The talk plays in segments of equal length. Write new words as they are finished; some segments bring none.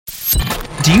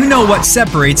Do you know what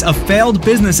separates a failed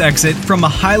business exit from a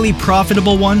highly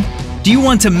profitable one? Do you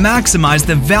want to maximize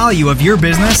the value of your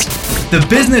business? The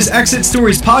Business Exit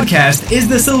Stories podcast is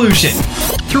the solution.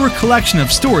 Through a collection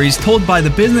of stories told by the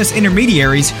business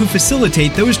intermediaries who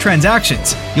facilitate those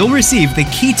transactions, you'll receive the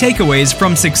key takeaways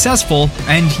from successful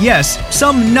and, yes,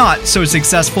 some not so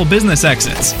successful business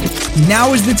exits.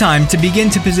 Now is the time to begin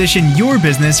to position your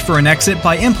business for an exit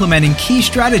by implementing key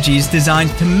strategies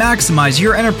designed to maximize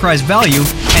your enterprise value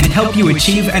and help you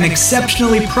achieve an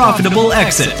exceptionally profitable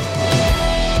exit.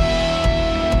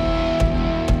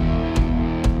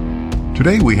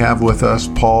 Today we have with us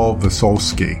Paul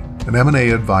Visolsky, an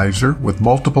M&A advisor with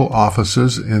multiple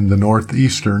offices in the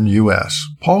northeastern U.S.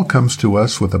 Paul comes to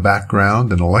us with a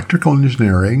background in electrical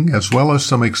engineering as well as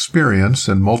some experience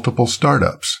in multiple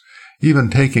startups, even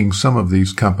taking some of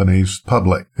these companies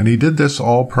public. And he did this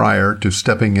all prior to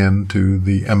stepping into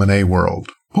the M&A world.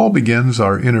 Paul begins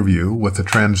our interview with a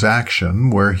transaction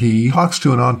where he talks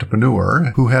to an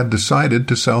entrepreneur who had decided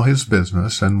to sell his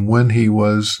business and when he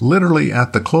was literally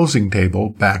at the closing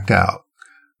table, backed out.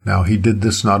 Now, he did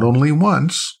this not only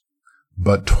once,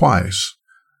 but twice.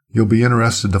 You'll be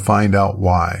interested to find out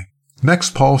why.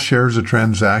 Next, Paul shares a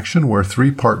transaction where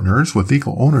three partners with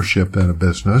equal ownership in a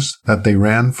business that they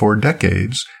ran for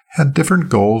decades had different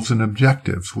goals and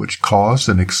objectives, which caused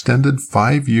an extended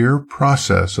 5-year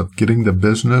process of getting the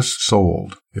business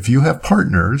sold. If you have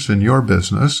partners in your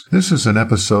business, this is an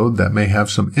episode that may have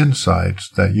some insights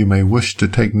that you may wish to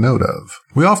take note of.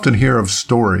 We often hear of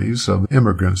stories of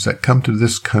immigrants that come to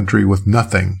this country with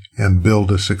nothing and build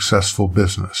a successful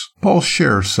business. Paul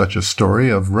shares such a story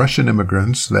of Russian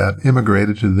immigrants that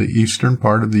immigrated to the eastern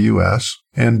part of the U.S.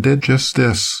 and did just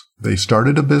this. They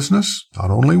started a business,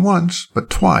 not only once, but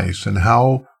twice, and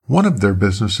how one of their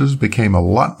businesses became a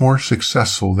lot more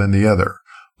successful than the other.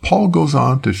 Paul goes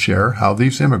on to share how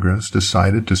these immigrants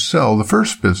decided to sell the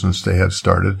first business they had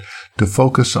started to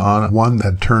focus on one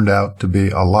that turned out to be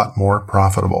a lot more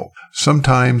profitable.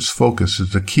 Sometimes focus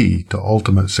is the key to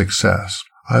ultimate success.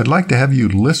 I'd like to have you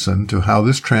listen to how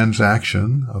this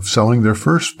transaction of selling their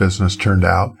first business turned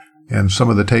out and some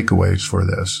of the takeaways for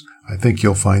this. I think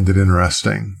you'll find it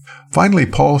interesting. Finally,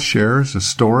 Paul shares a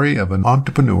story of an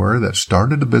entrepreneur that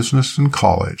started a business in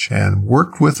college and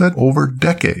worked with it over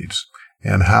decades,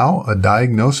 and how a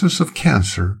diagnosis of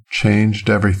cancer changed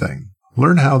everything.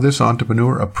 Learn how this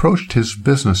entrepreneur approached his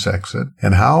business exit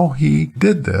and how he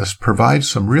did this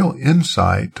provides some real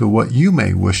insight to what you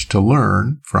may wish to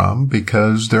learn from,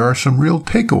 because there are some real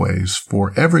takeaways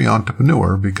for every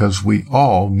entrepreneur, because we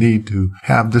all need to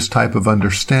have this type of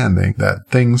understanding that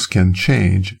things can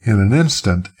change in an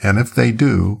instant, and if they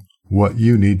do, what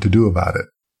you need to do about it.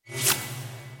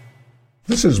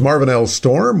 This is Marvin L.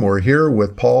 Storm. We're here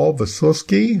with Paul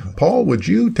Visolsky. Paul, would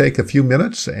you take a few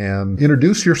minutes and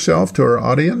introduce yourself to our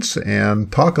audience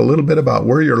and talk a little bit about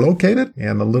where you're located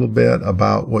and a little bit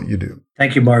about what you do?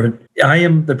 Thank you, Marvin. I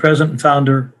am the president and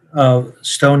founder of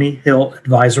Stony Hill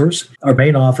Advisors. Our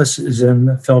main office is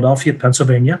in Philadelphia,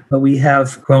 Pennsylvania, but we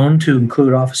have grown to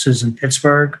include offices in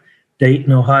Pittsburgh,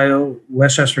 Dayton, Ohio,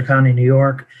 Westchester County, New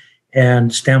York,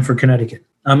 and Stamford, Connecticut.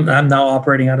 I'm now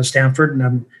operating out of Stamford, and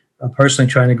I'm personally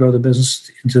trying to grow the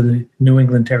business into the New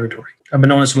England territory. I've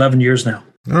been doing this 11 years now.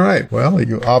 All right. Well,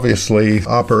 you obviously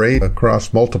operate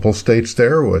across multiple states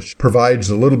there, which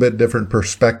provides a little bit different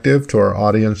perspective to our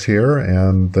audience here.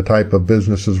 And the type of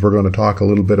businesses we're going to talk a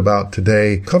little bit about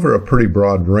today cover a pretty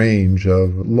broad range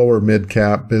of lower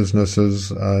mid-cap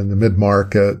businesses in the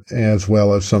mid-market, as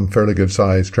well as some fairly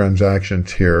good-sized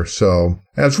transactions here. So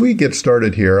as we get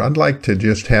started here, I'd like to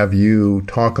just have you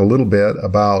talk a little bit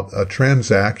about a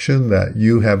transaction that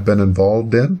you have been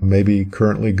involved in, maybe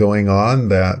currently going on,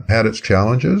 that had its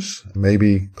challenges,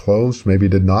 maybe closed, maybe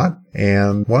did not.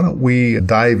 And why don't we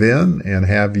dive in and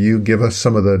have you give us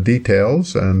some of the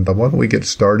details, and why don't we get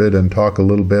started and talk a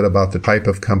little bit about the type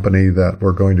of company that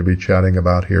we're going to be chatting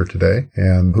about here today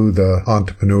and who the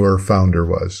entrepreneur founder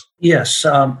was. Yes.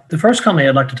 The first company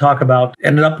I'd like to talk about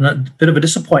ended up in a bit of a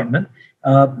disappointment.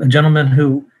 A gentleman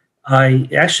who I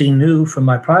actually knew from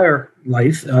my prior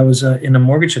life. I was in the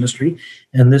mortgage industry,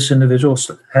 and this individual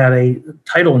had a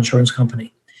title insurance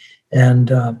company.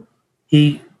 And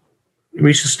he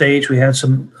reached a stage, we had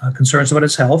some concerns about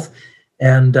his health,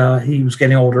 and he was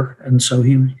getting older. And so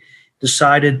he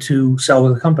decided to sell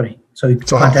the company. So he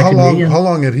contacted me. How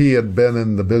long had he been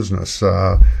in the business?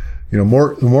 The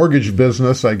mortgage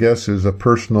business, I guess, is a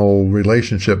personal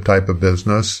relationship type of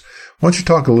business. Why don't you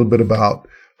talk a little bit about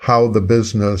how the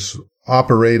business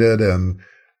operated and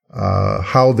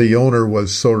how the owner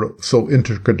was so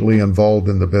intricately involved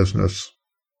in the business?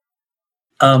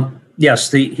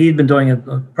 Yes, he had been doing it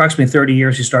approximately 30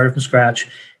 years. He started from scratch,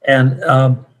 and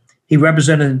he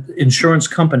represented insurance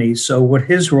companies. So what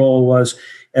his role was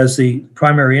as the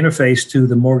primary interface to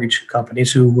the mortgage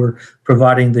companies who were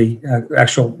providing the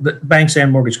banks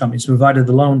and mortgage companies provided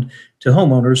the loan to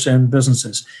homeowners and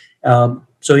businesses.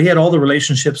 So he had all the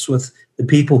relationships with the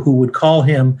people who would call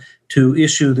him to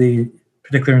issue the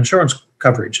particular insurance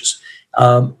coverages.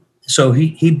 So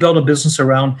he built a business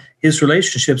around his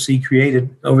relationships he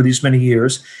created over these many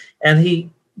years, and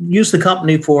he used the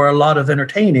company for a lot of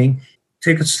entertaining,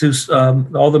 tickets to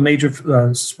all the major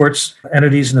sports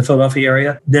entities in the Philadelphia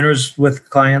area, dinners with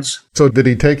clients. So did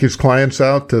he take his clients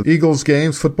out to Eagles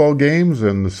games, football games,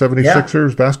 and the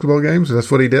 76ers basketball games?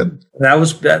 That's what he did? That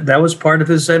was part of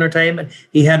his entertainment.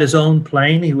 He had his own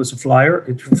plane. He was a flyer.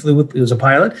 He was a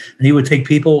pilot, and he would take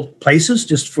people places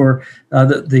just for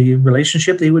the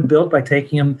relationship that he would build by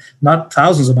taking them not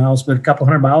thousands of miles, but a couple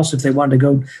hundred miles if they wanted to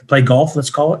go play golf, let's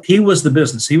call it. He was the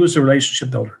business. He was the relationship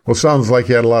builder. Well, sounds like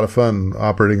he had a lot of fun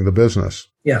operating the business.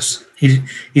 Yes,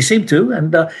 he seemed to.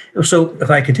 And so if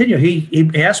I continue,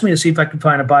 he asked me to see if I could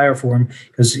find a buyer for him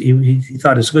because he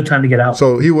thought it's a good time to get out.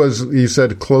 So he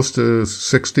said close to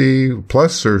 60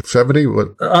 plus or 70? What?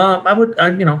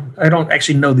 I don't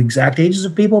actually know the exact ages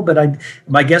of people, but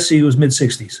my guess he was mid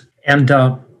 60s. And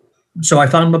so I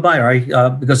found him a buyer.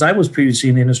 Because I was previously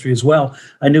in the industry as well.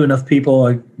 I knew enough people.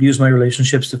 I used my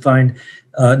relationships to find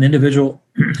an individual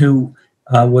who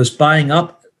was buying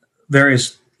up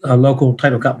various local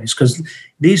title companies, because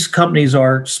these companies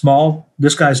are small.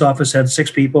 This guy's office had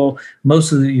 6 people.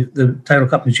 Most of the title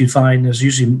companies you find, there's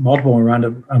usually multiple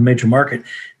around a major market.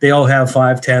 They all have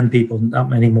 5, 10 people, not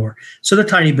many more. So they're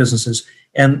tiny businesses.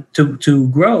 And to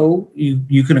grow,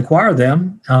 you can acquire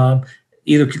them,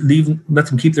 either let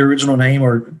them keep their original name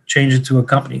or change it to a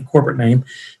corporate name.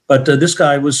 But this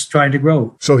guy was trying to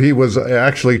grow. So he was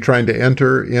actually trying to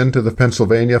enter into the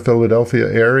Pennsylvania,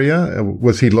 Philadelphia area.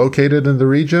 Was he located in the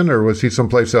region or was he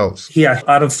someplace else? Yeah,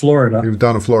 out of Florida. He was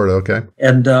down in Florida, okay.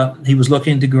 And he was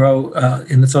looking to grow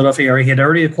in the Philadelphia area. He had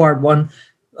already acquired one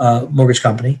mortgage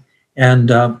company, and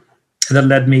that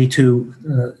led me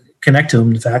to connect to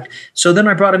him, in fact. So then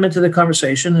I brought him into the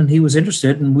conversation, and he was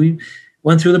interested, and we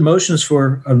went through the motions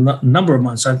for a number of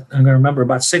months. I'm going to remember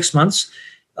about 6 months.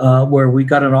 Where we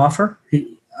got an offer.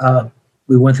 We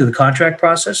went through the contract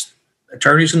process,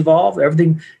 attorneys involved,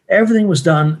 everything was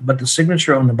done, but the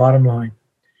signature on the bottom line.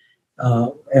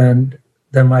 And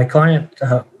then my client,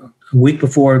 a week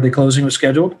before the closing was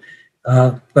scheduled,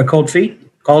 got cold feet,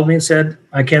 called me and said,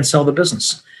 I can't sell the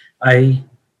business. I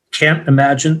can't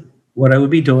imagine what I would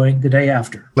be doing the day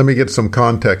after. Let me get some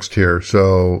context here.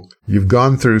 So you've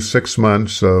gone through 6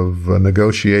 months of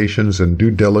negotiations and due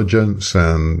diligence,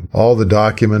 and all the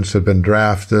documents had been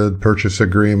drafted, purchase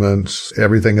agreements,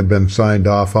 everything had been signed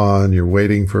off on. You're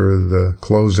waiting for the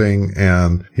closing,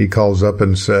 and he calls up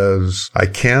and says, I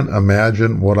can't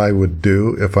imagine what I would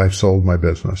do if I sold my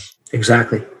business.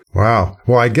 Exactly. Wow.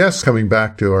 Well, I guess coming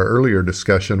back to our earlier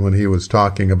discussion when he was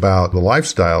talking about the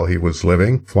lifestyle he was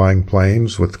living, flying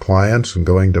planes with clients and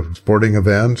going to sporting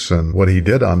events and what he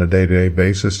did on a day-to-day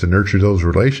basis to nurture those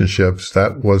relationships,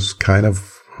 that was kind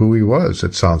of who he was,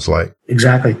 it sounds like.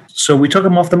 Exactly. So we took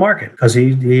him off the market because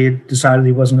he had decided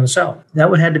he wasn't going to sell. That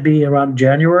would had to be around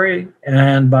January.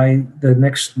 And by the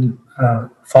next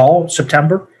fall,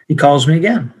 September, he calls me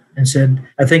again and said,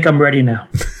 I think I'm ready now.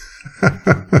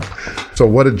 So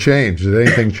what had changed? Did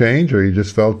anything change, or you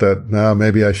just felt that, no,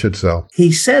 maybe I should sell?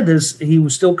 He said this, he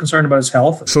was still concerned about his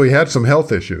health. So he had some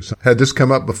health issues. Had this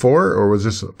come up before, or was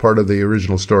this part of the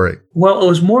original story? Well, it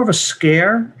was more of a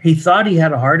scare. He thought he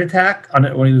had a heart attack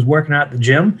when he was working out at the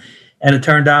gym, and it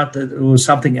turned out that it was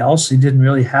something else. He didn't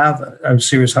really have a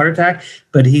serious heart attack,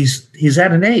 but he's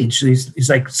at an age. He's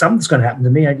like, something's going to happen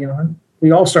to me. We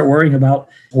all start worrying about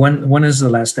when is the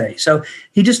last day. So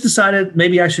he just decided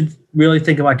maybe I should really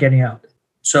think about getting out.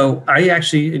 So I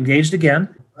actually engaged again.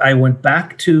 I went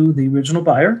back to the original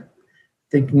buyer,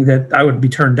 thinking that I would be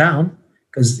turned down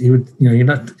because he would, you're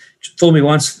not fool me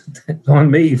once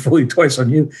on me, fool you twice on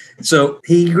you. So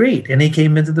he agreed, and he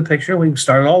came into the picture. We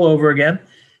started all over again,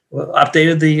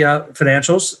 updated the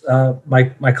financials.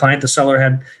 My client, the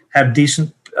seller, had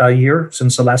decent year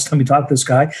since the last time we talked to this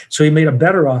guy. So he made a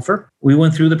better offer. We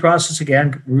went through the process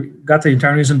again, got the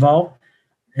attorneys involved,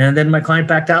 and then my client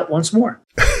backed out once more.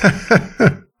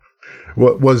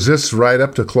 Was this right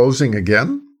up to closing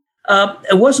again?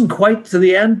 It wasn't quite to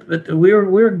the end, but we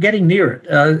were getting near it.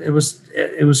 It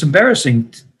was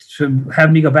embarrassing to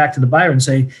have me go back to the buyer and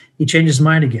say he changed his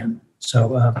mind again.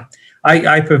 So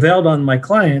I prevailed on my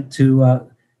client to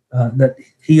that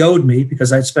he owed me,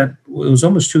 because it was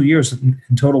almost 2 years in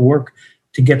total work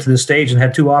to get to this stage and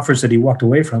had 2 offers that he walked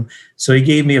away from. So he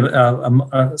gave me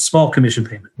a small commission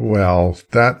payment. Well,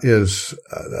 that is,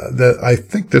 I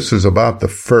think this is about the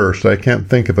first. I can't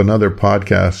think of another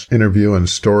podcast interview and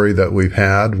story that we've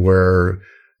had where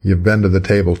you've been to the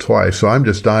table twice. So I'm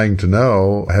just dying to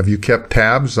know, have you kept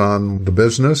tabs on the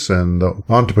business and the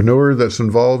entrepreneur that's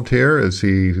involved here? Is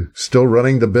he still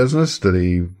running the business? Did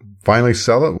he finally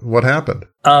sell it? What happened?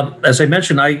 As I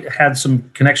mentioned, I had some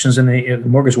connections in the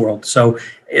mortgage world. So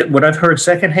what I've heard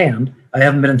secondhand, I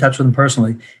haven't been in touch with him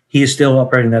personally, he is still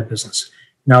operating that business.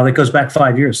 Now, that goes back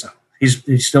 5 years, though.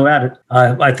 He's still at it.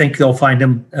 I think they'll find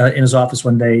him in his office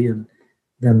one day, and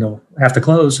then they'll have to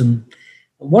close. And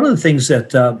one of the things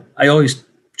that I always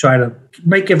try to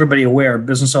make everybody aware,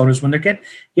 business owners, when they're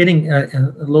getting a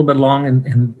little bit along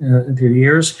in their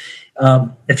years,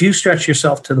 if you stretch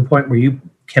yourself to the point where you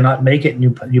cannot make it and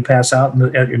you pass out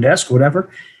at your desk or whatever,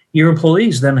 your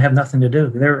employees then have nothing to do.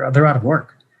 They're out of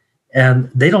work,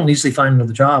 and they don't easily find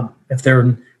another job if they're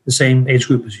in the same age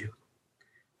group as you.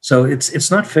 So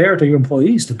it's not fair to your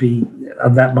employees to be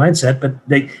of that mindset, but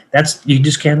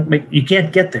you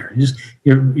can't get there.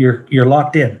 You're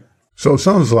locked in. So it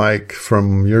sounds like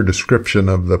from your description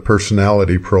of the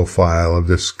personality profile of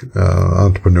this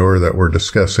entrepreneur that we're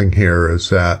discussing here is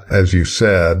that, as you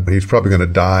said, he's probably going to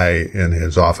die in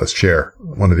his office chair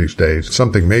one of these days.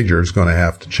 Something major is going to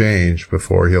have to change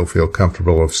before he'll feel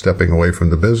comfortable of stepping away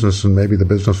from the business, and maybe the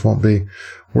business won't be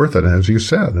worth it, as you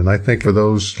said. And I think for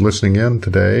those listening in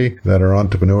today that are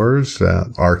entrepreneurs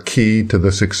that are key to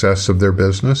the success of their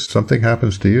business, something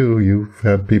happens to you. You've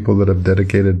had people that have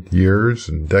dedicated years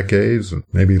and decades and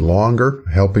maybe longer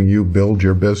helping you build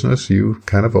your business. You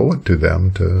kind of owe it to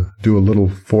them to do a little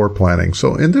foreplanning.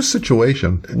 So in this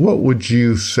situation, what would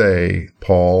you say,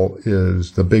 Paul,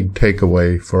 is the big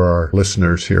takeaway for our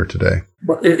listeners here today?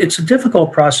 Well, it's a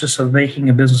difficult process of making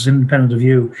a business independent of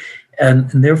you, and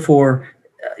therefore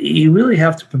you really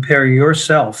have to prepare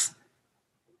yourself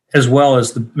as well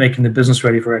as making the business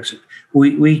ready for exit.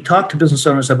 We talk to business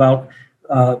owners about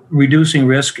reducing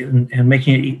risk and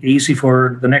making it easy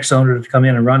for the next owner to come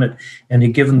in and run it, and you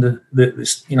give them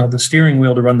the steering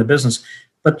wheel to run the business.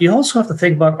 But you also have to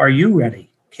think about, are you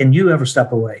ready? Can you ever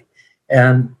step away?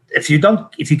 And if you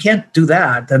can't do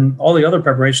that, then all the other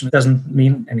preparation doesn't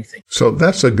mean anything. So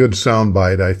that's a good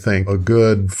soundbite, I think, a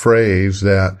good phrase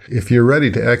that if you're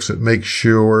ready to exit, make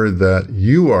sure that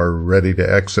you are ready to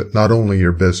exit not only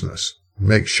your business.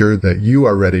 Make sure that you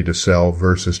are ready to sell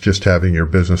versus just having your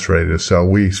business ready to sell.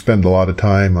 We spend a lot of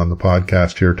time on the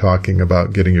podcast here talking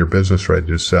about getting your business ready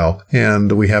to sell,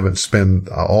 and we haven't spent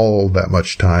all that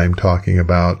much time talking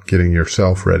about getting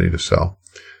yourself ready to sell.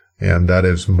 And that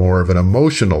is more of an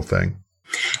emotional thing.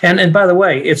 And by the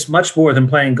way, it's much more than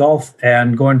playing golf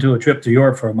and going to a trip to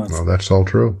Europe for a month. Well, that's all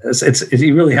true.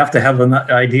 You really have to have an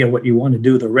idea what you want to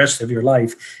do the rest of your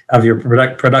life, of your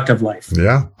productive life.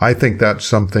 Yeah. I think that's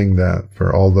something that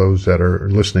for all those that are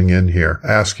listening in here,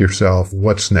 ask yourself,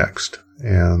 what's next?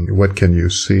 And what can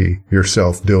you see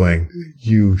yourself doing?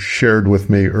 You shared with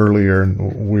me earlier,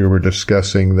 and we were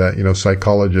discussing that,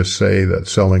 psychologists say that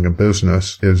selling a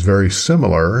business is very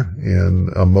similar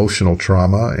in emotional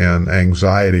trauma and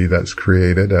anxiety that's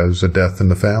created as a death in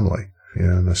the family.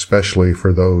 And especially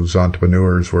for those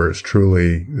entrepreneurs where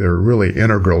they're really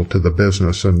integral to the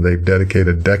business and they've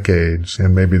dedicated decades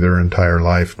and maybe their entire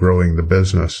life growing the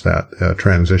business, that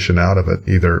transition out of it,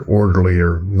 either orderly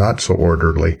or not so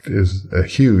orderly, is a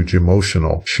huge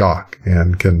emotional shock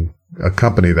and can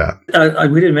accompany that.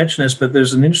 We didn't mention this, but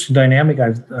there's an interesting dynamic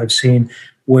I've seen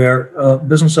where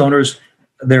business owners,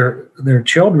 their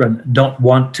children don't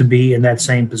want to be in that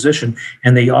same position,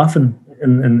 and they often,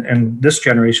 in this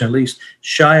generation at least,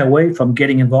 shy away from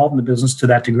getting involved in the business to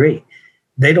that degree.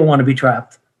 They don't want to be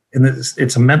trapped. And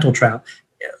it's a mental trap,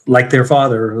 like their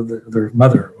father or their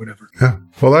mother or whatever. Yeah.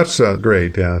 Well, that's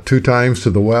great. 2 times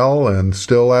to the well and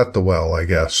still at the well, I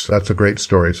guess. That's a great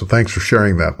story. So thanks for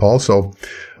sharing that, Paul. So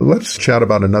let's chat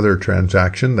about another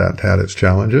transaction that had its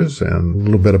challenges and a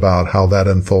little bit about how that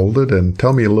unfolded. And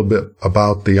tell me a little bit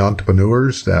about the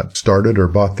entrepreneurs that started or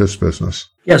bought this business.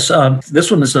 Yes, this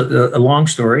one is a long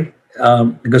story.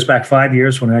 It goes back 5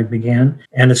 years when I began,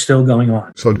 and it's still going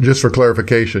on. So just for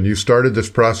clarification, you started this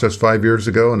process 5 years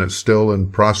ago, and it's still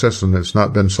in process, and it's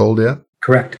not been sold yet?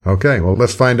 Correct. Okay, well,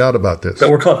 let's find out about this.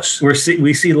 But we're close.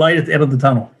 We see light at the end of the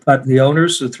tunnel. But the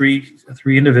owners, the three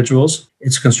individuals,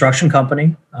 it's a construction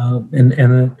company,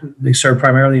 and they serve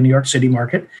primarily the New York City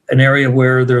market, an area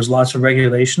where there's lots of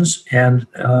regulations, and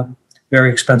very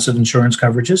expensive insurance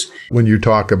coverages. When you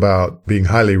talk about being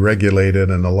highly regulated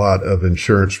and a lot of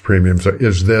insurance premiums,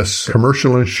 is this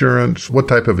commercial insurance? What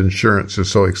type of insurance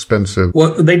is so expensive?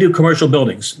 Well, they do commercial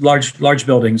buildings, large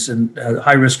buildings in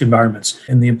high risk environments,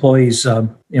 and the employees,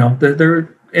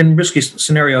 they're in risky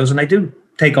scenarios, and they do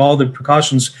take all the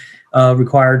precautions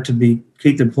required to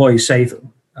keep the employees safe,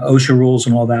 OSHA rules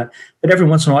and all that. But every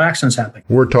once in a while, accidents happen.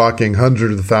 We're talking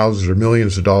hundreds of thousands or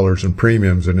millions of dollars in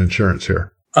premiums and insurance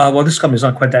here. Well, this company is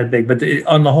not quite that big, but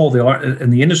on the whole, they are in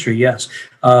the industry. Yes,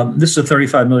 this is a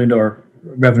 $35 million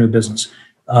revenue business.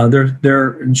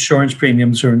 Their insurance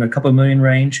premiums are in a couple of million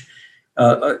range,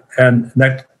 and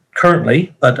that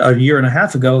currently, but a year and a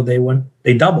half ago,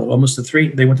 they doubled almost to three.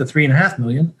 They went to $3.5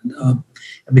 million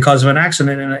because of an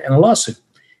accident and a lawsuit,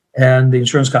 and the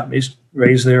insurance companies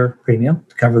raised their premium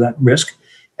to cover that risk,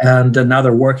 and now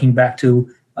they're working back to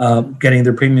getting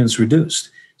their premiums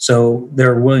reduced. So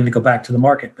they're willing to go back to the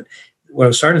market. But what I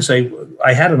was starting to say,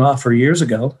 I had an offer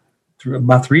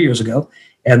about 3 years ago,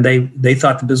 and they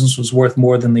thought the business was worth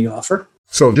more than the offer.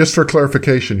 So just for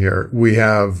clarification here, we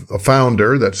have a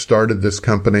founder that started this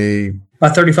company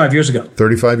about 35 years ago.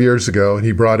 35 years ago, and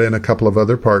he brought in a couple of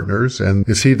other partners. And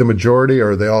is he the majority,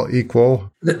 or are they all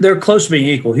equal? They're close to being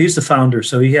equal. He's the founder,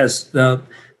 so he has the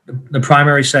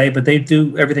primary say, but they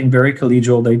do everything very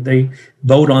collegial. They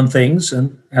vote on things,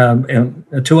 and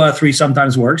 2 out of 3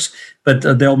 sometimes works, but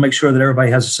they'll make sure that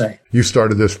everybody has a say. You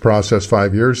started this process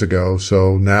 5 years ago,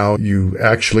 so now you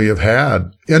actually have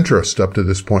had interest up to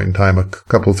this point in time. A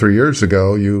couple, 3 years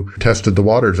ago, you tested the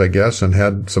waters, I guess, and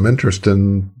had some interest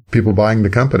in people buying the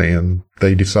company, and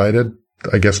they decided,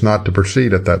 I guess, not to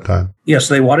proceed at that time. Yes,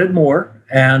 they wanted more,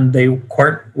 and they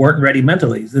weren't ready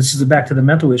mentally. This is back to the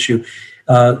mental issue.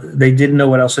 They didn't know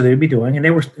what else they'd be doing. And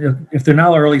they were, if they're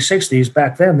now early 60s,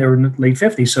 back then they were in the late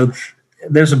 50s. So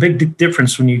there's a big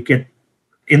difference when you get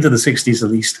into the 60s, at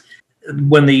least.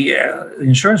 When the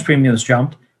insurance premiums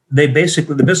jumped, the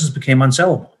business became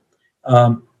unsellable.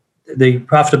 The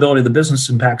profitability of the business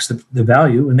impacts the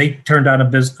value, and they turned down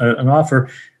an offer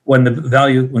when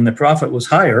the profit was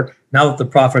higher. Now that the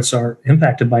profits are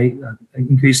impacted by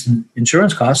increased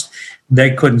insurance costs,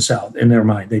 they couldn't sell in their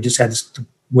mind. They just had to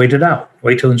wait it out,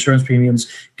 wait till insurance premiums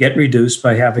get reduced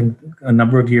by having a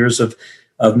number of years of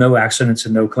no accidents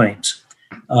and no claims.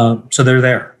 So they're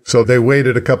there. So they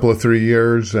waited a couple of 3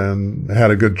 years and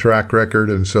had a good track record.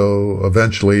 And so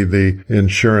eventually the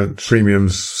insurance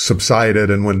premiums subsided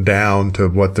and went down to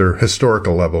what their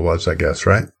historical level was, I guess,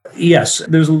 right? Yes.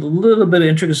 There's a little bit of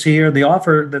intricacy here. The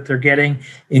offer that they're getting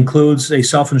includes a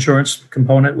self-insurance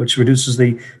component, which reduces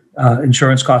the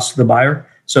insurance costs to the buyer.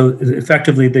 So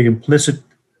effectively, the implicit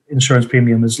insurance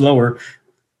premium is lower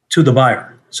to the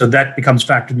buyer. So that becomes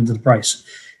factored into the price.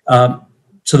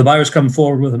 So the buyer's come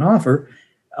forward with an offer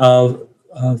of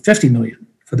 $50 million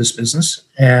for this business,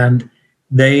 and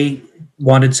they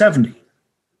wanted $70.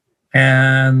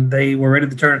 And they were ready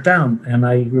to turn it down. And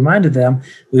I reminded them,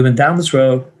 we've been down this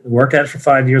road, we worked at it for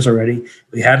 5 years already.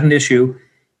 We had an issue.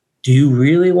 Do you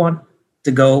really want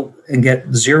to go and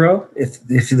get zero if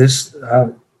this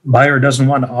buyer doesn't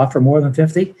want to offer more than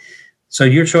 50? So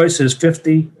your choice is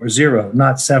 50 or zero,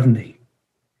 not 70.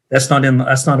 That's not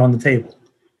on the table.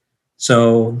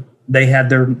 So they had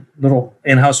their little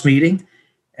in-house meeting,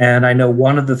 and I know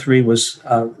one of the 3 was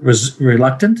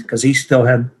reluctant because he still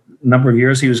had a number of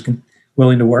years he was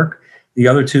willing to work. The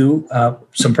other 2,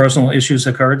 some personal issues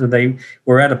occurred that they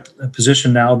were at a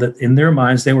position now that in their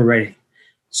minds they were ready.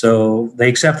 So they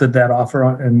accepted that offer,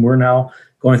 and we're now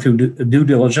going through due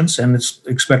diligence, and it's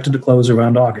expected to close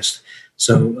around August.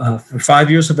 So for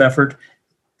 5 years of effort,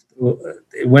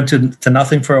 it went to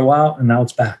nothing for a while, and now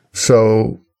it's back.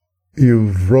 So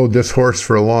you've rode this horse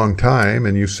for a long time,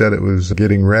 and you said it was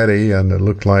getting ready, and it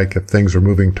looked like things are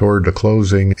moving toward the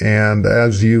closing. And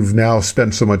as you've now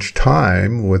spent so much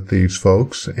time with these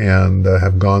folks and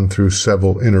have gone through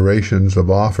several iterations of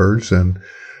offers, and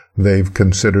they've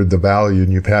considered the value,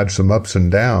 and you've had some ups and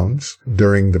downs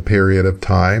during the period of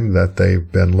time that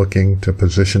they've been looking to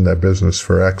position that business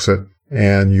for exit.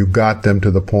 And you got them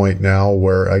to the point now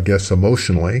where, I guess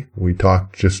emotionally, we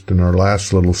talked just in our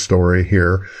last little story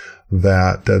here,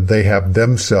 that they have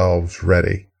themselves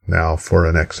ready now for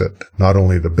an exit. Not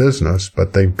only the business,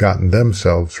 but they've gotten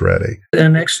themselves ready.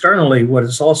 And externally, what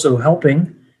is also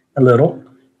helping a little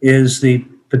is the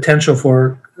potential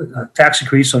for tax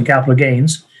increase on capital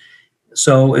gains.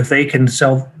 So if they can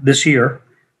sell this year,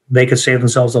 they could save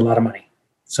themselves a lot of money.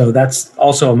 So that's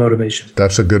also a motivation.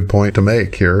 That's a good point to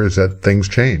make here, is that things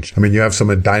change. I mean, you have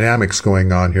some dynamics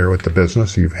going on here with the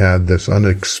business. You've had this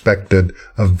unexpected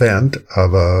event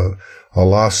of a a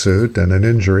lawsuit and an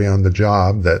injury on the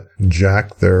job that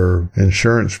jacked their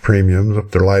insurance premiums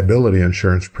up, their liability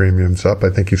insurance premiums up. I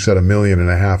think you said $1.5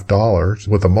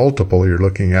 million. With a multiple you're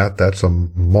looking at, that's a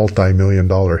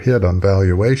multi-million-dollar hit on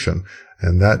valuation.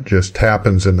 And that just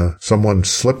happens in someone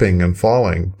slipping and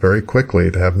falling very quickly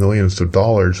to have millions of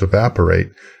dollars evaporate.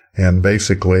 And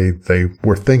basically, they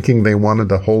were thinking they wanted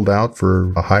to hold out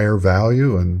for a higher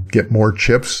value and get more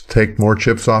chips, take more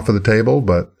chips off of the table.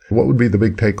 But what would be the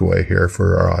big takeaway here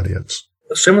for our audience?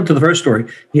 Similar to the first story,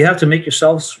 you have to make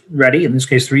yourselves ready, in this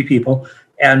case, 3 people.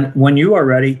 And when you are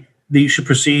ready, you should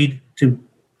proceed to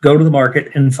go to the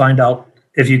market and find out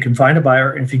if you can find a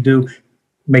buyer. And if you do,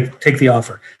 take the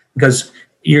offer. Because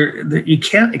you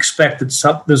can't expect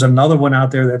that there's another one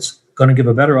out there that's going to give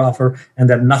a better offer and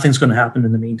that nothing's going to happen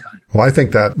in the meantime. Well, I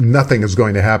think that nothing is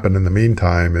going to happen in the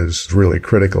meantime is really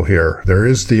critical here. There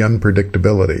is the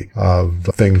unpredictability of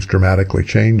things dramatically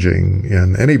changing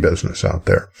in any business out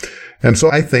there. And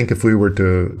so I think if we were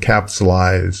to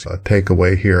capsulize a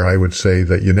takeaway here, I would say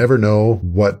that you never know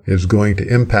what is going to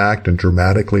impact and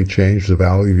dramatically change the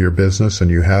value of your business. And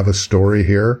you have a story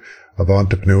here of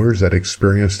entrepreneurs that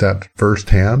experienced that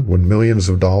firsthand when millions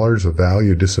of dollars of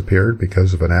value disappeared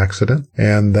because of an accident.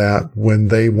 And that when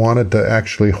they wanted to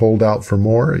actually hold out for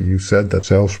more, you said that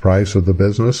sales price of the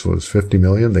business was $50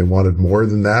 million. They wanted more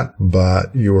than that,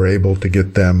 but you were able to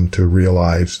get them to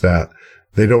realize that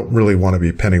they don't really want to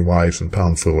be penny wise and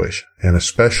pound foolish. And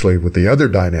especially with the other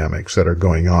dynamics that are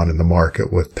going on in the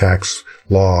market with tax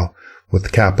law,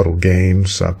 with capital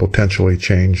gains potentially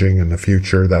changing in the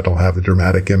future, that'll have a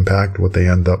dramatic impact what they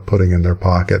end up putting in their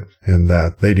pocket, and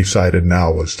that they decided now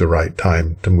was the right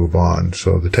time to move on.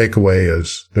 So the takeaway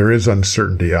is there is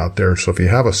uncertainty out there. So if you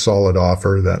have a solid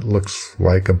offer that looks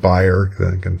like a buyer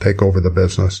that can take over the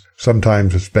business,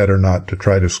 sometimes it's better not to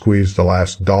try to squeeze the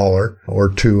last $1 or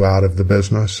 $2 out of the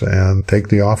business and take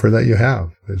the offer that you have.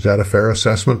 Is that a fair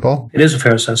assessment, Paul? It is a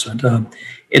fair assessment.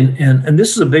 And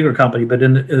this is a bigger company, but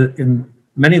in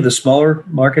many of the smaller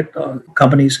market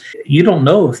companies, you don't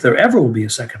know if there ever will be a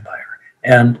second buyer.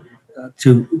 And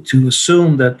to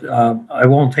assume that I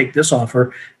won't take this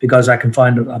offer because I can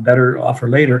find a better offer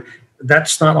later,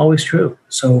 that's not always true.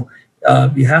 So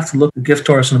you have to look the gift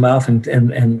horse in the mouth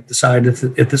and decide if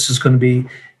this is going to be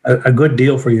a good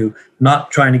deal for you, not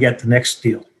trying to get the next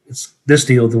deal. It's this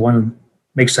deal, the one that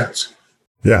makes sense.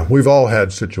 Yeah, we've all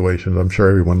had situations. I'm sure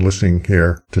everyone listening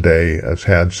here today has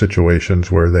had situations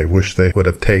where they wish they would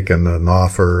have taken an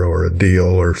offer or a deal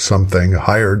or something,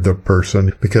 hired the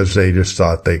person because they just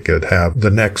thought they could have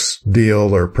the next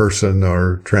deal or person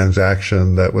or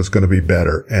transaction that was going to be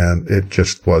better. And it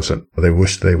just wasn't. They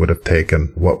wished they would have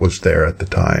taken what was there at the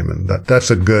time. And that's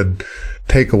a good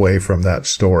takeaway from that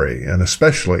story. And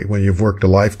especially when you've worked a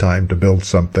lifetime to build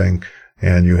something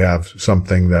and you have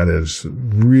something that is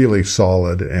really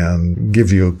solid and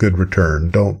gives you a good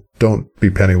return. Don't be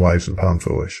penny wise and pound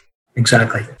foolish.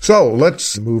 Exactly. So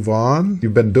let's move on.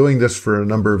 You've been doing this for a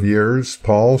number of years,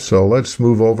 Paul. So let's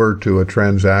move over to a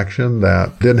transaction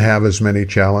that didn't have as many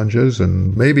challenges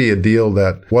and maybe a deal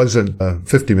that wasn't a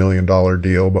 $50 million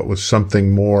deal, but was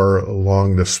something more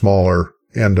along the smaller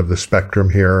end of the spectrum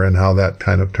here and how that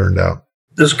kind of turned out.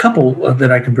 There's a couple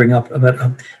that I can bring up, but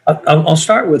I'll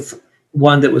start with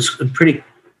one that was pretty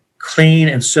clean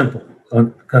and simple.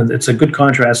 It's a good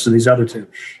contrast to these other two.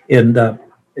 And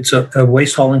it's a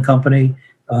waste hauling company,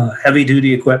 heavy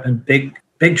duty equipment, big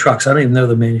trucks. I don't even know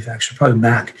the manufacturer, probably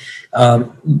Mack.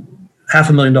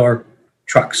 $500,000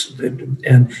 trucks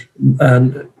and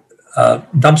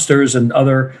dumpsters and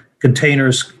other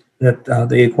containers that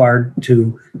they acquired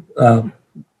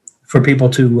for people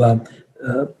to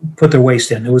put their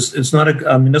waste in. It's not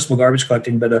a municipal garbage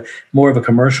collecting, but more of a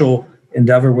commercial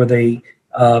endeavor where they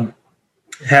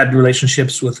had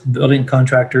relationships with building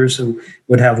contractors who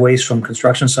would have waste from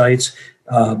construction sites,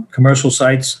 commercial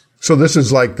sites. So this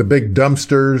is like the big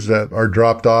dumpsters that are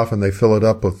dropped off and they fill it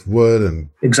up with wood and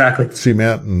exactly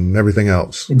cement and everything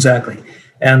else. Exactly.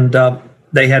 And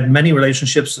they had many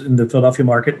relationships in the Philadelphia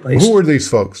marketplace. Who were these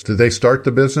folks? Did they start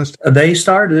the business? They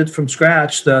started from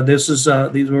scratch.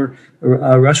 These were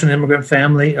a Russian immigrant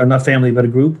family, or not family, but a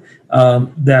group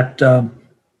that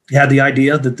had the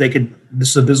idea that this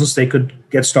is a business they could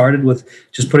get started with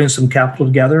just putting some capital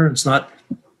together. It's not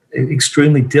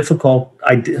extremely difficult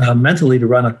mentally to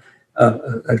run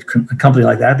a company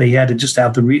like that. They had to just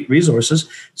have the resources.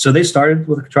 So they started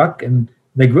with a truck and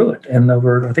they grew it. And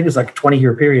over, I think it's like a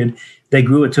 20-year period, they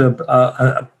grew it to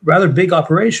a rather big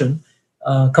operation,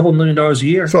 a couple $1 million a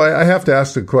year. So I have to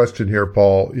ask the question here,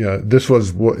 Paul. You know, this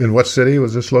was in what city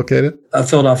was this located?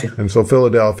 Philadelphia. And so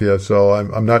Philadelphia. So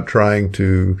I'm not trying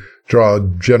to draw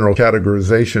general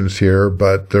categorizations here,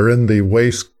 but they're in the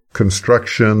waste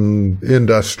construction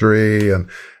industry. And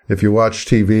if you watch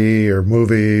TV or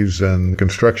movies and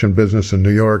construction business in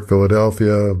New York,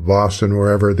 Philadelphia, Boston,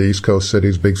 wherever, the East Coast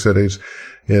cities, big cities,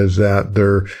 is that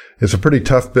it's a pretty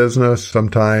tough business.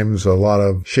 Sometimes a lot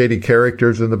of shady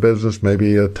characters in the business,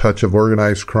 maybe a touch of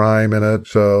organized crime in it.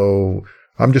 So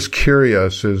I'm just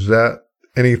curious, is that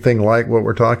anything like what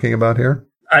we're talking about here?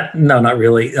 No, not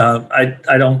really.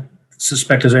 I don't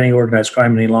suspect there's any organized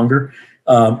crime any longer.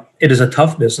 It is a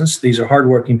tough business. These are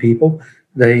hardworking people.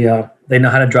 They know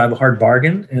how to drive a hard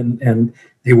bargain, and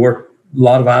they work a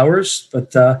lot of hours.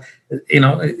 But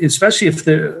especially if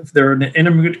they're in an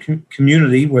immigrant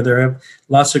community where there are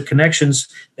lots of connections,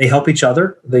 they help each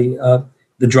other.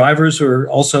 The drivers are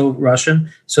also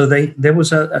Russian, so there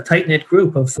was a tight-knit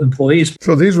group of employees.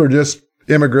 So these were just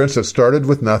immigrants that started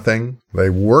with nothing. They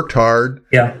worked hard.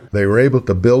 Yeah. They were able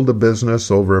to build a business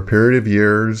over a period of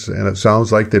years, and it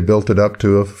sounds like they built it up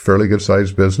to a fairly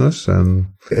good-sized business, and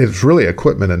it's really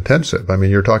equipment intensive. I mean,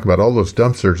 you're talking about all those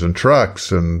dumpsters and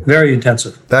trucks, and very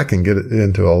intensive. That can get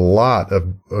into a lot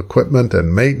of equipment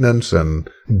and maintenance and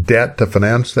debt to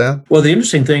finance that. Well, the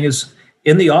interesting thing is,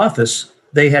 in the office,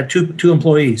 they had two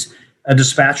employees, a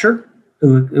dispatcher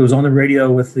who was on the radio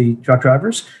with the truck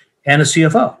drivers, and a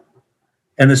CFO.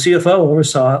 And the CFO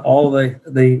oversaw all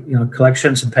the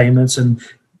collections and payments and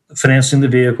financing the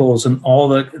vehicles and all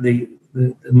the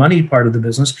money part of the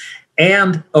business,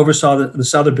 and oversaw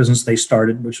this other business they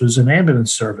started, which was an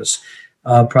ambulance service,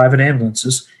 private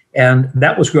ambulances, and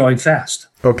that was growing fast.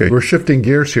 Okay, we're shifting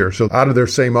gears here. So out of their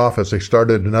same office, they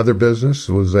started another business.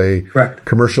 It was a Correct.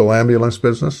 Commercial ambulance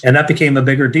business. And that became a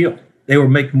bigger deal. They were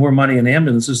making more money in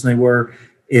ambulances than they were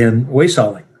in waste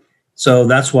hauling. So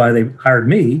that's why they hired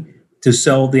me to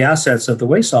sell the assets of the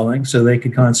waste hauling so they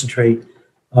could concentrate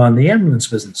on the ambulance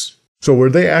business. So were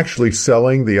they actually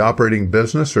selling the operating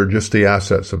business or just the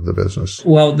assets of the business?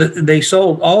 Well, they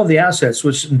sold all of the assets,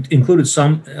 which included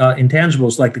some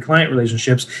intangibles like the client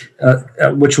relationships,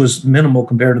 which was minimal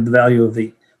compared to the value of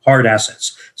the hard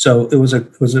assets. So it was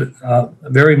a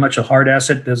very much a hard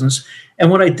asset business.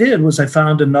 And what I did was I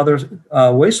found another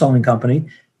waste hauling company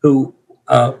who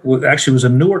actually was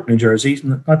in Newark, New Jersey,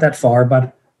 not that far,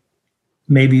 but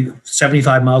maybe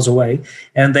 75 miles away,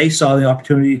 and they saw the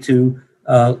opportunity to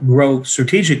grow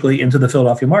strategically into the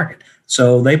Philadelphia market.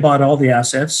 So they bought all the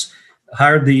assets,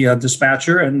 hired the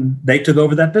dispatcher, and they took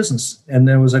over that business. And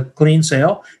there was a clean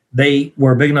sale. They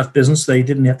were a big enough business, they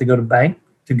didn't have to go to bank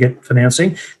to get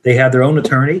financing. They had their own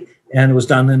attorney, and it was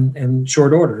done in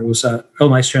short order. It was a real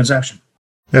nice transaction.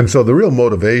 And so the real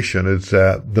motivation is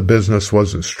that the business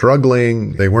wasn't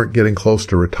struggling. They weren't getting close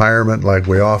to retirement like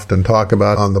we often talk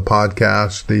about on the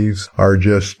podcast. These are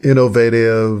just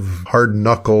innovative,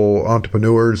 hard-knuckle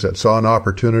entrepreneurs that saw an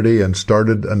opportunity and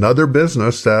started another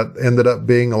business that ended up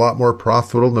being a lot more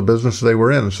profitable than the business they were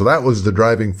in. So that was the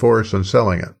driving force in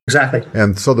selling it. Exactly.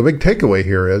 And so the big takeaway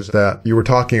here is that you were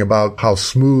talking about how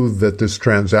smooth that this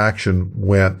transaction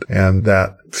went, and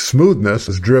that smoothness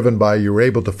is driven by you were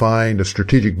able to find a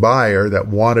strategic buyer that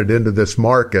wanted into this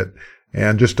market.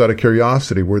 And just out of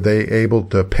curiosity, were they able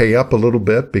to pay up a little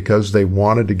bit because they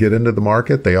wanted to get into the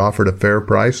market? They offered a fair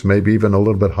price, maybe even a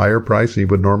little bit higher price than you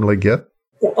would normally get?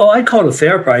 Well, I call it a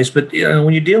fair price, but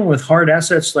when you're dealing with hard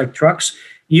assets like trucks,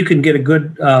 you can get a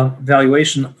good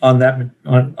valuation on that,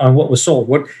 on what was sold.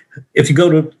 If you go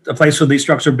to a place where these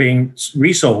trucks are being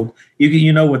resold,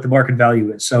 you know what the market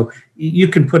value is. So you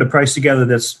can put a price together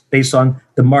that's based on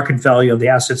the market value of the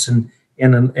assets in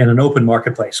an open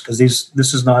marketplace. Because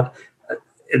this is not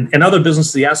in other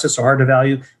businesses, the assets are hard to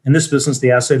value. In this business,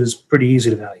 the asset is pretty easy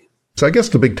to value. So I guess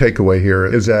the big takeaway here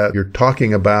is that you're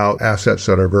talking about assets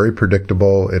that are very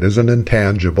predictable. It isn't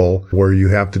intangible, where you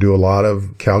have to do a lot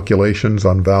of calculations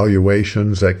on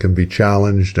valuations that can be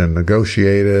challenged and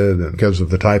negotiated. And because of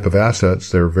the type of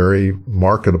assets, they're very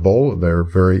marketable. They're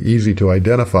very easy to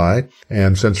identify.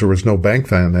 And since there was no bank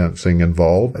financing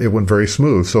involved, it went very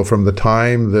smooth. So from the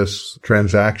time this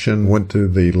transaction went to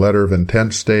the letter of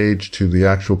intent stage to the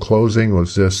actual closing,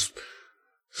 was this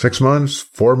 6 months,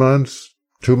 4 months?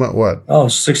 2 months, what? Oh,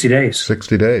 60 days.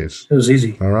 60 days. It was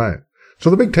easy. All right.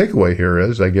 So the big takeaway here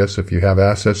is, I guess, if you have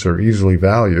assets that are easily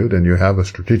valued and you have a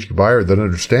strategic buyer that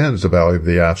understands the value of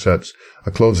the assets,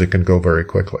 a closing can go very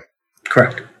quickly.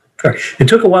 Correct. It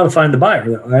took a while to find the buyer,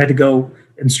 though. I had to go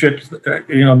and strip,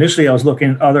 initially I was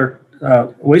looking at other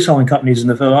waste hauling companies in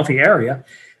the Philadelphia area,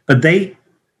 but they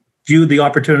viewed the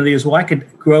opportunity as, well, I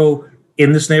could grow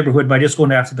in this neighborhood by just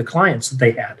going after the clients that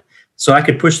they had. So I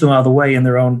could push them out of the way in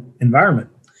their own environment.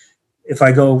 If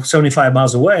I go 75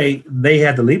 miles away, they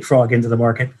had to leapfrog into the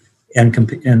market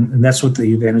and that's what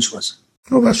the advantage was.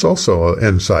 Well, that's also an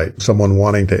insight. Someone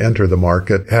wanting to enter the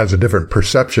market has a different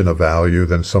perception of value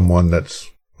than someone that's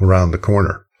around the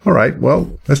corner. All right,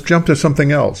 well, let's jump to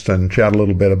something else and chat a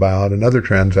little bit about another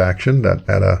transaction that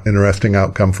had an interesting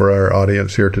outcome for our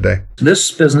audience here today.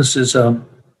 This business is a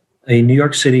New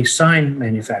York City sign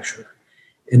manufacturer,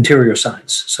 interior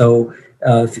signs. So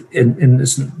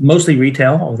it's mostly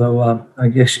retail, although I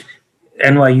guess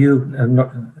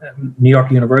NYU, New York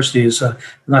University, is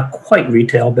not quite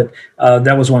retail, but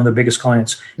that was one of their biggest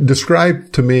clients.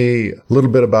 Describe to me a little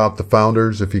bit about the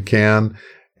founders, if you can,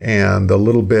 and a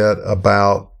little bit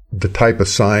about the type of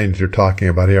signs you're talking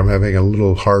about here. I'm having a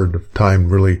little hard time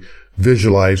really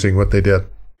visualizing what they did.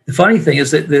 The funny thing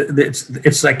is that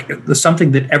it's like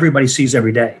something that everybody sees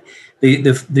every day.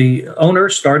 The owner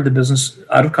started the business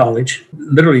out of college,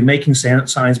 literally making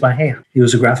signs by hand. He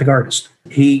was a graphic artist.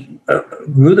 He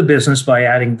grew the business by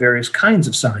adding various kinds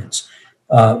of signs,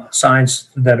 signs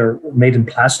that are made in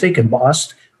plastic,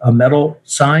 embossed, metal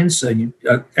signs,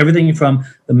 everything from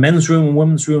the men's room and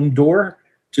women's room door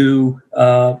to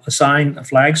a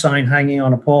flag sign hanging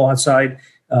on a pole outside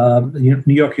New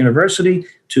York University,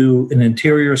 to an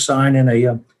interior sign in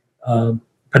a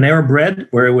Panera Bread,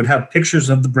 where it would have pictures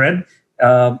of the bread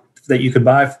that you could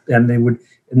buy, and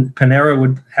Panera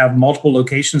would have multiple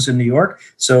locations in New York,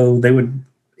 so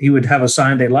he would have a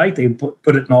sign they liked. They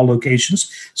put it in all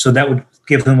locations, so that would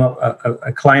give them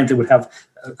a client that would have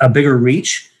a bigger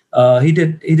reach. He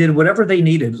did whatever they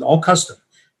needed. It was all custom.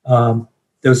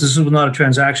 This was not a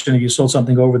transaction. You sold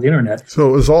something over the internet. So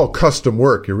it was all custom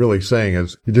work. You're really saying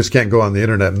is you just can't go on the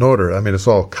internet and order. I mean, it's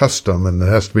all custom, and it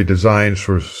has to be designed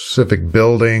for a specific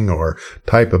building or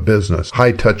type of business,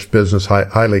 high touch business,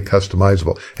 highly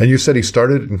customizable. And you said he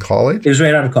started in college? He was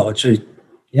right out of college. So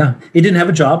yeah, he didn't have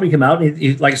a job. He came out.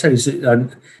 He, like I said, he's a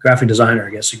graphic designer, I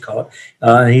guess you'd call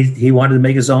it. He wanted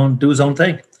to do his own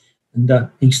thing. And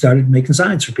he started making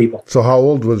signs for people. So how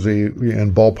old was he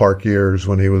in ballpark years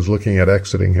when he was looking at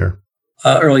exiting here?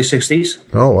 Early 60s.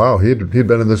 Oh, wow. He'd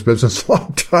been in this business a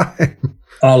long time.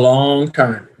 A long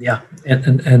time, yeah.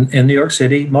 And in New York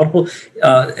City, multiple,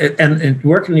 and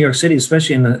work in New York City,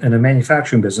 especially in a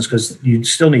manufacturing business, because you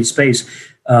still need space.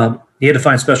 You had to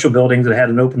find special buildings that had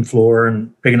an open floor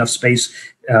and big enough space,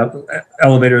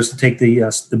 elevators to take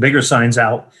the bigger signs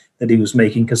out that he was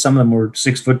making, because some of them were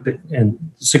 6 foot and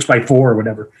 6x4 or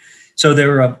whatever. So they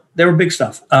were big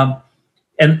stuff.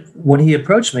 And when he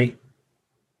approached me,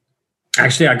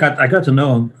 actually, I got to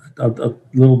know him, a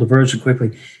little diversion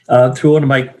quickly, through one of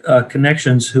my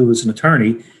connections, who was an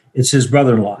attorney. It's his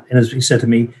brother-in-law. And as he said to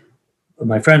me,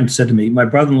 my friend said to me, my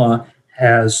brother-in-law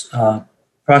has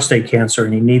prostate cancer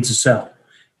and he needs a cell.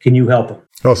 Can you help him?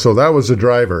 Oh, so that was the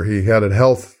driver. He had a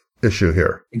health issue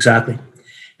here. Exactly.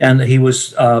 And he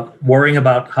was worrying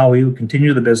about how he would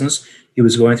continue the business. He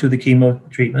was going through the chemo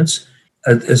treatments.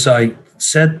 As I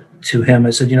said to him, I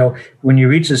said, when you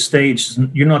reach this stage,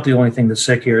 you're not the only thing that's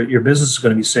sick here. Your business is going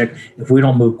to be sick if we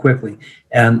don't move quickly.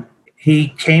 And he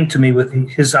came to me with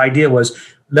his idea was,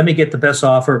 let me get the best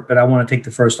offer, but I want to take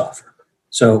the first offer.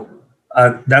 So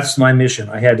that's my mission.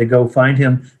 I had to go find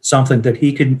him something that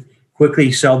he could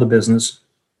quickly sell the business.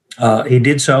 He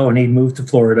did so, and he moved to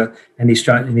Florida, and he's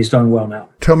done well now.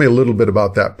 Tell me a little bit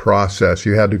about that process.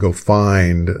 You had to go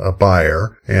find a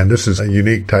buyer, and this is a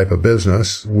unique type of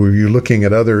business. Were you looking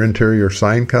at other interior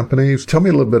sign companies? Tell me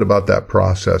a little bit about that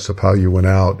process of how you went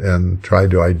out and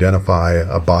tried to identify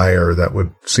a buyer that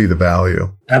would see the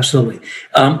value. Absolutely.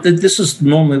 This is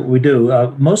normally what we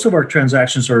do. Most of our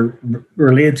transactions are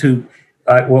related to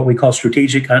what we call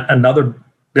strategic, another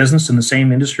business in the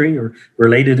same industry or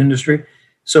related industry.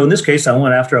 So in this case, I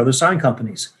went after other sign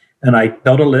companies, and I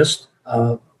built a list,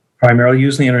 primarily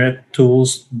using the internet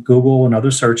tools, Google and other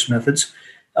search methods.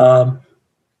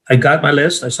 I got my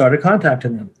list. I started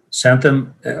contacting them, sent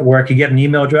them where I could get an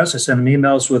email address. I sent them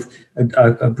emails with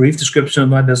a brief description of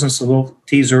my business, a little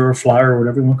teaser or flyer or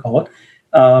whatever you want to call it.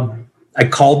 I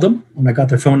called them when I got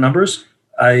their phone numbers.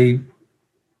 I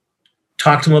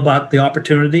talked to them about the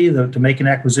opportunity to make an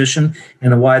acquisition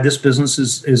and why this business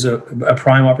is a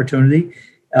prime opportunity.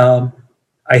 I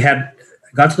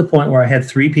got to the point where I had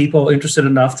 3 people interested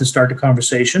enough to start the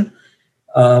conversation.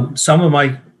 Some of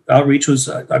my outreach was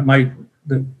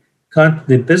the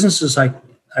businesses I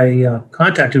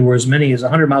contacted were as many as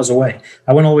 100 miles away.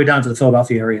 I went all the way down to the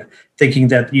Philadelphia area, thinking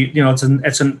that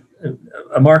it's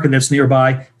a market that's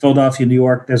nearby. Philadelphia, New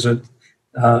York. There's a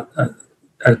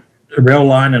rail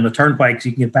line and a turnpike, so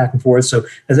you can get back and forth. So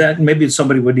maybe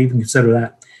somebody would even consider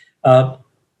that.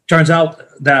 Turns out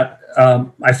that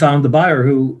I found the buyer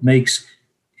who makes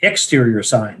exterior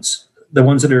signs, the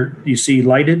ones that you see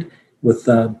lighted with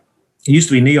It used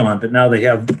to be neon, but now they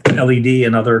have LED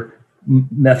and other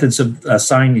methods of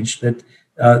signage that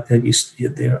you see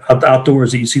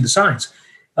outdoors that you see the signs.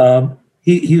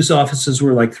 His offices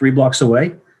were like 3 blocks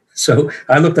away. So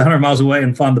I looked 100 miles away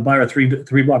and found the buyer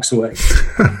three blocks away.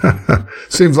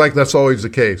 Seems like that's always the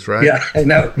case, right? Yeah, I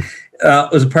know.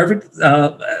 It was a perfect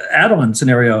add-on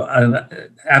scenario.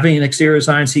 Having an exterior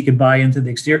signs, he could buy into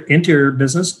the interior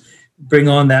business, bring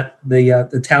on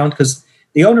the talent, because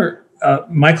the owner,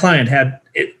 my client, had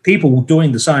people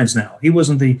doing the signs now. He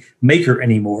wasn't the maker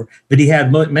anymore, but he had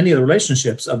many of the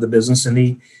relationships of the business, and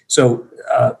a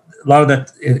lot of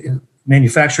that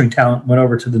manufacturing talent went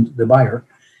over to the buyer.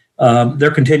 They're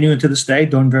continuing to this day,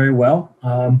 doing very well,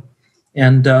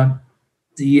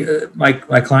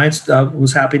 my client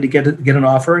was happy to get an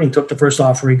offer, and he took the first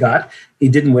offer he got. He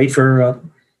didn't wait to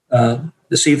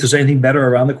see if there's anything better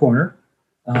around the corner,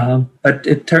 but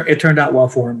it turned out well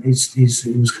for him.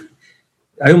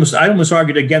 I almost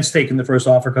argued against taking the first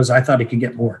offer because I thought he could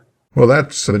get more. Well,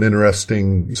 that's an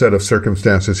interesting set of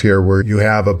circumstances here where you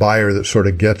have a buyer that sort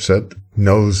of gets it,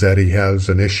 knows that he has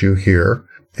an issue here,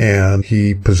 and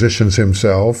he positions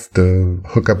himself to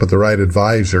hook up with the right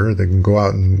advisor. They can go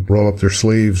out and roll up their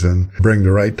sleeves and bring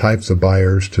the right types of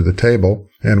buyers to the table.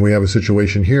 And we have a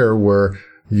situation here where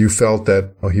you felt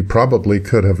that he probably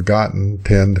could have gotten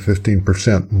 10 to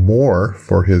 15% more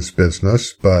for his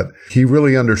business, but he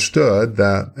really understood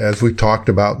that, as we talked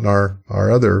about in our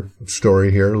other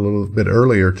story here a little bit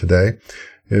earlier today,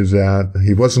 is that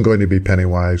he wasn't going to be penny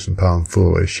wise and pound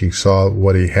foolish. He saw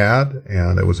what he had,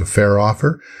 and it was a fair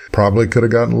offer. Probably could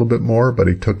have gotten a little bit more, but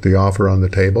he took the offer on the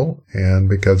table, and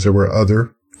because there were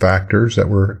other factors that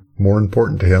were more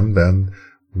important to him than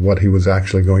what he was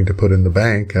actually going to put in the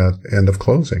bank at end of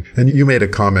closing. And you made a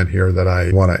comment here that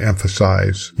I want to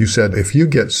emphasize. You said if you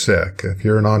get sick, if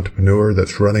you're an entrepreneur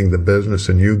that's running the business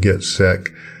and you get sick,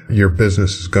 your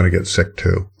business is going to get sick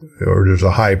too, or there's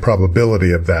a high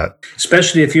probability of that.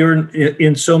 Especially if you're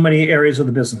in so many areas of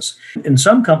the business. In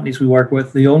some companies we work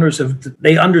with, the owners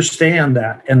they understand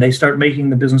that, and they start making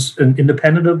the business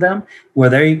independent of them, where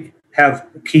they have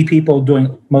key people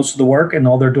doing most of the work and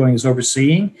all they're doing is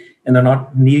overseeing, and they're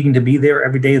not needing to be there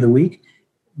every day of the week.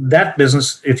 That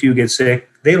business, if you get sick,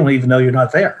 they don't even know you're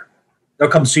not there. They'll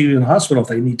come see you in the hospital if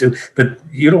they need to, but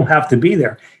you don't have to be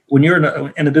there. When you're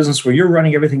in a business where you're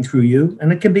running everything through you,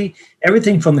 and it can be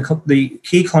everything from the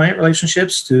key client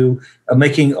relationships to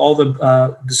making all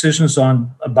the decisions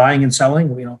on buying and selling,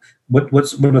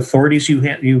 what authorities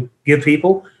you give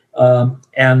people,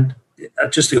 and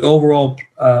just the overall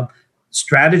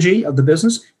strategy of the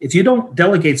business. If you don't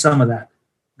delegate some of that,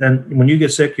 then when you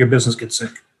get sick, your business gets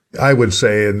sick. I would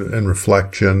say in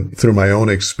reflection through my own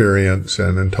experience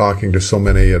and in talking to so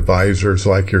many advisors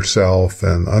like yourself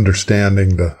and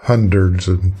understanding the hundreds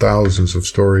and thousands of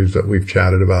stories that we've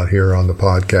chatted about here on the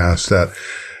podcast, that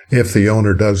if the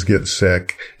owner does get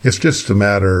sick, it's just a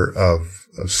matter of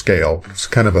scale. It's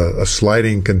kind of a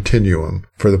sliding continuum.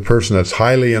 For the person that's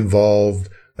highly involved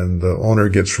and the owner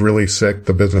gets really sick,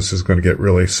 the business is going to get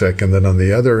really sick. And then on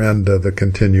the other end of the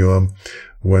continuum,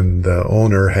 when the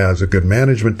owner has a good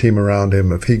management team around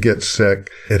him, if he gets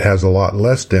sick, it has a lot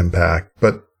less impact,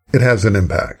 but it has an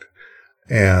impact.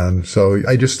 And so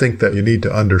I just think that you need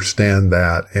to understand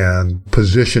that and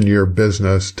position your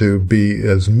business to be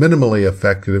as minimally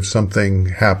affected if something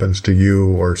happens to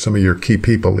you or some of your key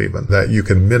people even, that you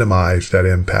can minimize that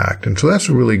impact. And so that's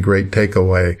a really great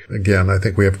takeaway. Again, I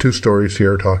think we have 2 stories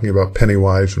here talking about penny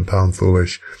wise and pound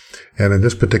foolish. And in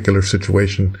this particular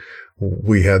situation,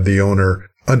 we had the owner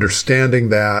understanding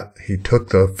that he took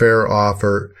the fair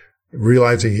offer,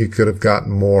 realizing he could have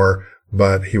gotten more,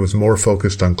 but he was more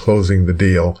focused on closing the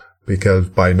deal, because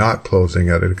by not closing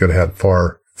it, it could have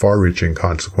had far-reaching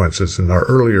consequences. In our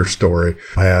earlier story,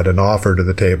 I had an offer to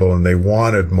the table and they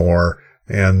wanted more,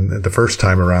 and the first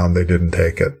time around they didn't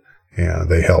take it and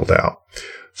they held out.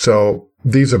 So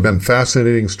these have been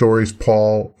fascinating stories,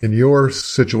 Paul. In your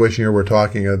situation here, we're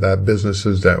talking about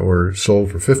businesses that were sold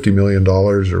for $50 million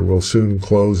or will soon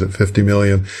close at $50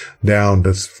 million, down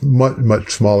to much,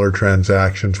 much smaller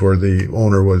transactions where the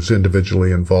owner was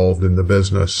individually involved in the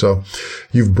business. So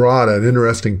you've brought an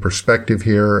interesting perspective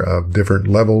here of different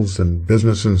levels and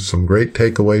businesses, some great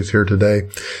takeaways here today.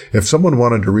 If someone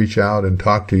wanted to reach out and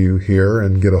talk to you here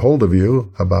and get a hold of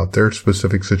you about their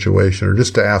specific situation or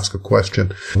just to ask a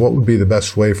question, what would be the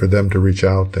best way for them to reach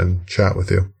out and chat with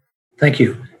you? Thank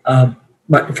you.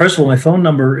 First of all, my phone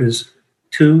number is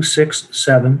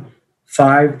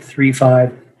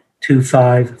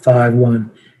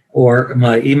 267-535-2551, or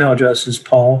my email address is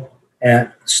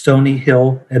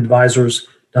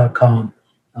paul@stonyhilladvisors.com.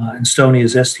 And Stony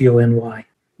is Stony,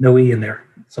 no E in there.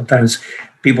 Sometimes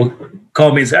people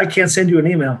call me and say, I can't send you an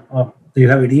email. Oh, do you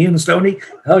have an Ian Stoney?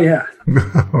 Oh, yeah.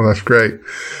 Oh, that's great.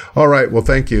 All right. Well,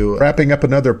 thank you. Wrapping up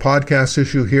another podcast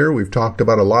issue here. We've talked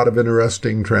about a lot of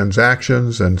interesting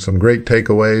transactions and some great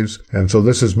takeaways. And so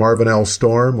this is Marvin L.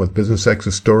 Storm with Business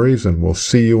Exit Stories, and we'll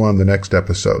see you on the next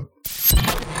episode.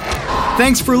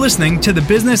 Thanks for listening to the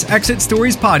Business Exit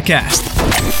Stories podcast.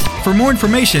 For more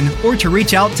information or to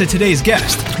reach out to today's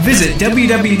guest, visit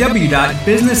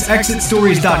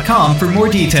www.businessexitstories.com for more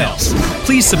details.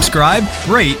 Please subscribe,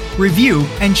 rate, review,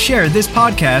 and share this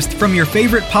podcast from your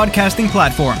favorite podcasting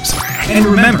platforms. And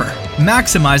remember,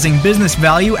 maximizing business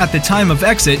value at the time of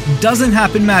exit doesn't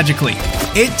happen magically.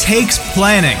 It takes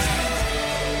planning.